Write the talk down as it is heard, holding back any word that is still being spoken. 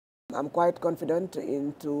I'm quite confident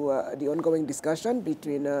into the ongoing discussion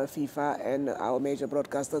between FIFA and our major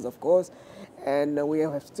broadcasters, of course. And we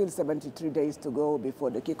have still 73 days to go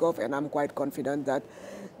before the kickoff, and I'm quite confident that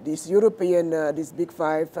this European, this Big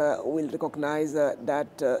Five, will recognize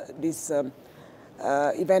that this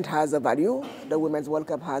event has a value. The Women's World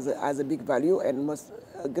Cup has a big value and much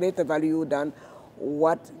greater value than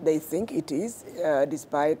what they think it is,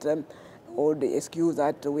 despite all the excuse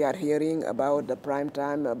that we are hearing about the prime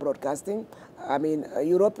time broadcasting. I mean,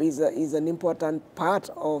 Europe is an important part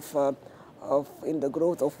of in the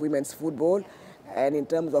growth of women's football, and in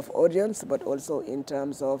terms of audience, but also in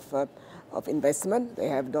terms of investment. They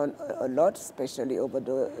have done a lot, especially over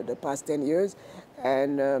the past 10 years,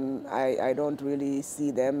 and I don't really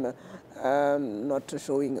see them not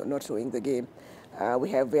showing the game. We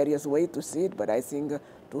have various ways to see it, but I think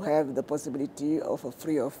to have the possibility of a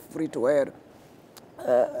free-to-air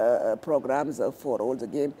programs for all the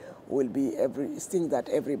game will be thing that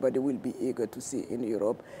everybody will be eager to see in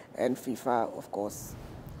Europe, and FIFA, of course.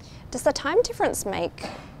 Does the time difference make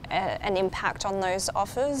an impact on those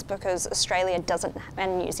offers? Because Australia doesn't,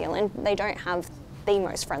 and New Zealand, they don't have the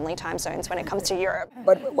most friendly time zones when it comes to Europe.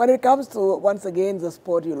 But when it comes to, once again, the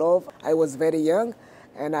sport you love, I was very young,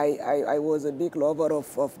 and I was a big lover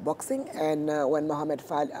of boxing. And when Muhammad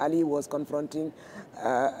Ali was confronting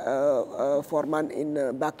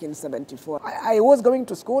Foreman back in '74, I was going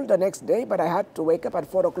to school the next day, but I had to wake up at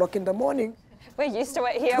 4 o'clock in the morning. We're used to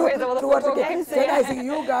it here with all the football games. So I think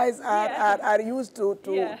you guys are used to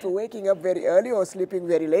waking up very early or sleeping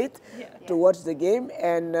very late to watch the game,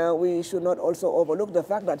 and we should not also overlook the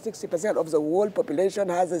fact that 60% of the world population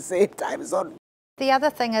has the same time zone. The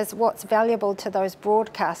other thing is what's valuable to those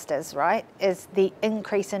broadcasters, right, is the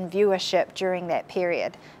increase in viewership during that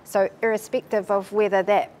period. So irrespective of whether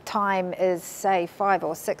that time is, say, 5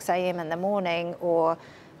 or 6 a.m. in the morning or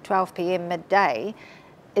 12 p.m. midday,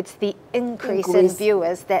 it's the increase in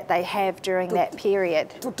viewers that they have during that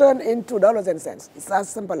period. To turn into dollars and cents. It's as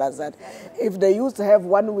simple as that. If they used to have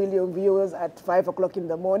 1 million viewers at 5 o'clock in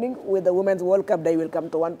the morning, with the Women's World Cup, they will come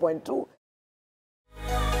to 1.2.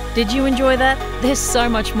 Did you enjoy that? There's so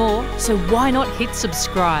much more, so why not hit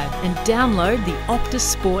subscribe and download the Optus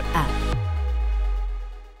Sport app.